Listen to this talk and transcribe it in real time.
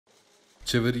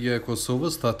Qeveria e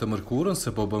Kosovës tha të mërkurën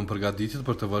se po bën përgatitjet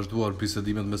për të vazhduar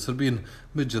bisedimet me Serbinë,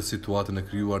 me gjithë situatën e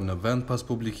krijuar në vend pas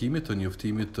publikimit të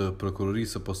njoftimit të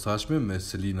Prokurorisë së Posaçme me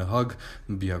seli në Hag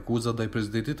mbi akuzat ndaj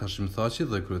presidentit Hashim Thaçi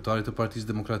dhe kryetarit të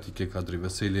Partisë Demokratike Kadri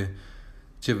Veseli.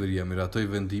 Qeveria miratoi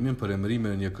vendimin për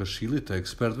emërimin e një këshilli të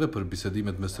ekspertëve për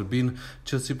bisedimet me Serbinë,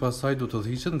 që sipas saj do të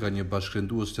udhëhiqet nga një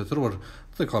bashkërendues shtetëror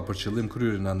dhe ka për qëllim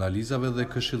kryerjen e analizave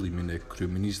dhe këshillimin e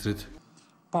kryeministrit.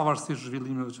 Pavarësisht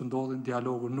zhvillimeve që ndodhin,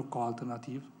 dialogu nuk ka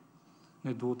alternativë.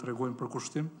 Ne duhet të reagojmë për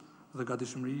kushtim dhe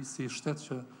gatishmëri si shtet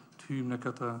që të hyjmë në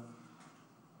këtë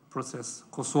proces.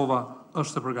 Kosova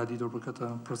është e përgatitur për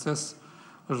këtë proces,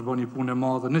 është bërë një punë e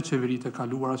madhe në qeveritë e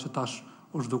kaluara që tash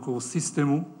është duke u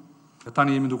sistemu.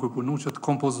 Tani jemi duke punuar që të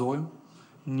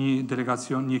kompozojmë një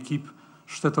delegacion, një ekip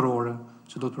shtetërore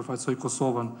që do të përfaqësojë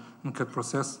Kosovën në këtë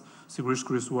proces, sigurisht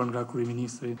kryesuar nga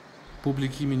kryeministri.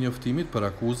 Publikimi i njoftimit për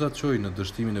akuzat çoi në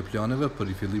dështimin e planeve për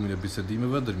rifillimin e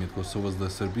bisedimeve ndërmjet Kosovës dhe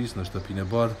Serbisë në shtëpinë e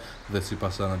bardhë dhe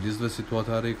sipas analistëve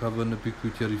situata e re ka vënë në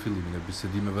pikpyetje rifillimin e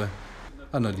bisedimeve.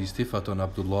 Analisti Faton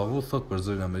Abdullahu thot për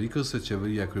zërin Amerikës se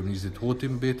qeveria e kryeministit Hoti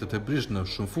mbetet e brisht në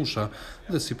shumë fusha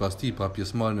dhe sipas tij pa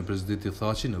pjesëmarrjen e presidentit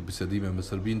Thaçi në bisedime me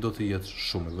Serbinë do të jetë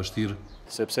shumë e vështirë.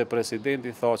 Sepse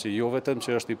presidenti Thaçi jo vetëm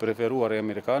që është i preferuar i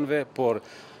amerikanëve, por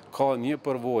ka një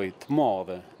përvojë të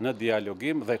madhe në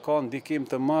dialogim dhe ka ndikim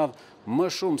të madh më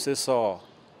shumë se sa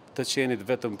të qenit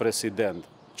vetëm president,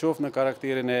 qoftë në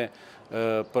karakterin e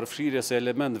përfshirjes e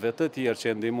elementëve të tjerë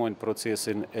që ndihmojnë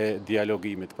procesin e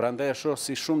dialogimit. Prandaj shoh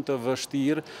si shumë të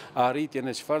vështirë arritjen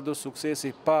e çfarëdo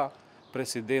suksesi pa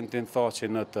presidentin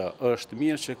Thaçi në të. Është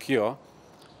mirë që kjo,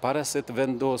 para se të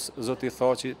vendos zoti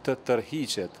Thaçi të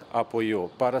tërhiqet apo jo,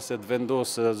 para se të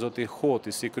vendos zoti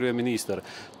Hoti si kryeministër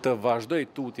të vazhdoj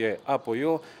tutje apo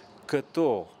jo, këto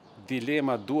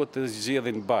dilema duhet të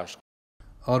zgjedhin bashkë.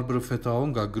 Arbër Fetao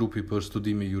nga grupi për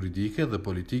studime juridike dhe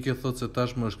politike thot se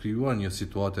tashmë është krijuar një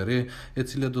situatë e re e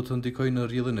cila do të ndikojë në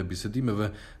rrjedhën e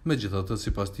bisedimeve, megjithatë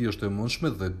sipas tij është e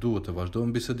mundshme dhe duhet të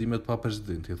vazhdojnë bisedimet pa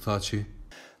presidentin Thaçi.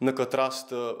 Në këtë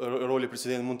rast, roli i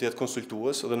presidentit mund të jetë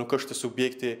konsultues dhe nuk është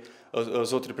subjekti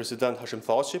zoti president Hashim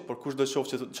Thaçi, por kushdo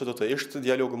qoftë që do të ishte,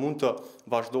 dialogu mund të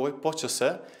vazhdojë, po qëse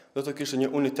do të kishte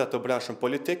një unitet të brendshëm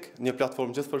politik, një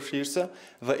platformë gjithëpërfshirëse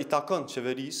dhe i takon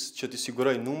qeverisë që të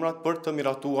sigurojë numrat për të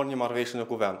miratuar një marrëveshje në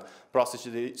kuvend. Pra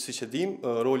siç e dim,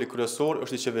 roli kryesor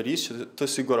është i qeverisë që të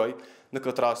sigurojë në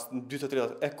këtë rast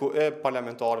 2/3 e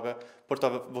parlamentarëve për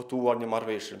të votuar një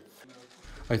marrëveshje.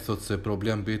 Ai thot se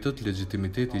problem mbetet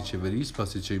legitimiteti i qeverisë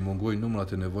pasi që i mungojnë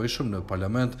numrat e nevojshëm në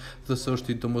parlament dhe se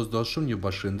është i domosdoshëm një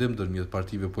bashkërendim ndërmjet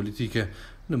partive politike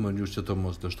në mënyrë që të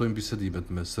mos dështojnë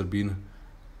bisedimet me Serbinë.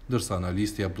 Ndërsa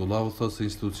analisti Abdullahu thot se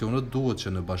institucionet duhet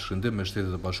që në bashkërendim me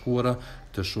Shtetet e Bashkuara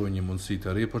të shohin një mundësi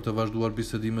të re për të vazhduar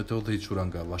bisedimet e udhëhequra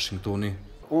nga Washingtoni.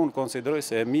 Unë konsideroj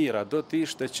se e mira do të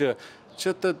ishte që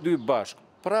të dy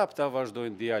bashkë prapë ta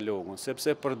vazhdojnë dialogun,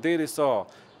 sepse përderisa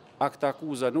akta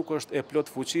akuza nuk është e plot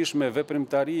fuqishme,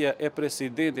 veprimtaria e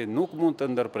presidentit nuk mund të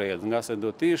ndërprehet, nga se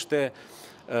do të ishte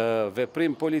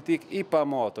veprim politik i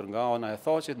pamatur nga ana e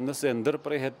Thaçit nëse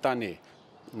ndërprehet tani.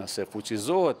 Nëse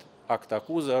fuqizohet akta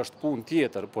akuza është punë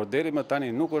tjetër, por deri më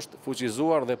tani nuk është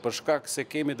fuqizuar dhe për shkak se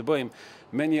kemi të bëjmë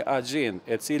me një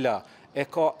agjendë e cila e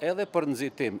ka edhe për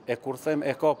nxitim, e kur them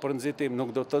e ka për nxitim nuk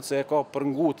do të thotë se e ka për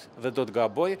ngut dhe do të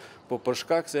gaboj, por për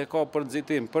shkak se e ka për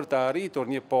nxitim për të arritur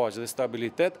një paqe dhe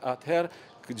stabilitet, atëherë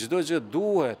çdo gjë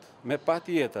duhet me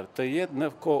patjetër të jetë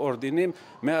në koordinim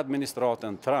me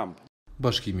administratën Trump.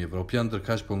 Bashkimi Evropian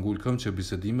ndërkaq po ngul këmbë që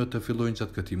bisedimet të fillojnë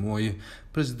gjatë këtij muaji.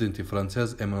 Presidenti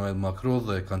francez Emmanuel Macron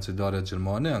dhe kancelarja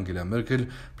gjermane Angela Merkel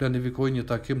planifikojnë një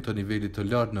takim të nivelit të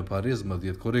lartë në Paris më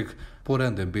 10 korrik, por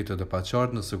ende mbetet e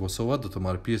paqartë nëse Kosova do të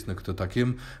marrë pjesë në këtë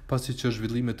takim, pasi që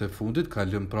zhvillimet e fundit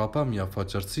kanë lënë prapa mjaft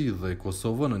paqartësi dhe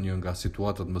Kosovën në një nga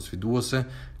situatat më sfiduese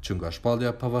që nga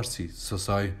shpallja pavarësisë së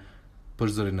saj.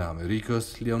 Për zërin e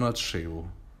Amerikës, Leonat Shehu,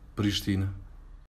 Prishtinë.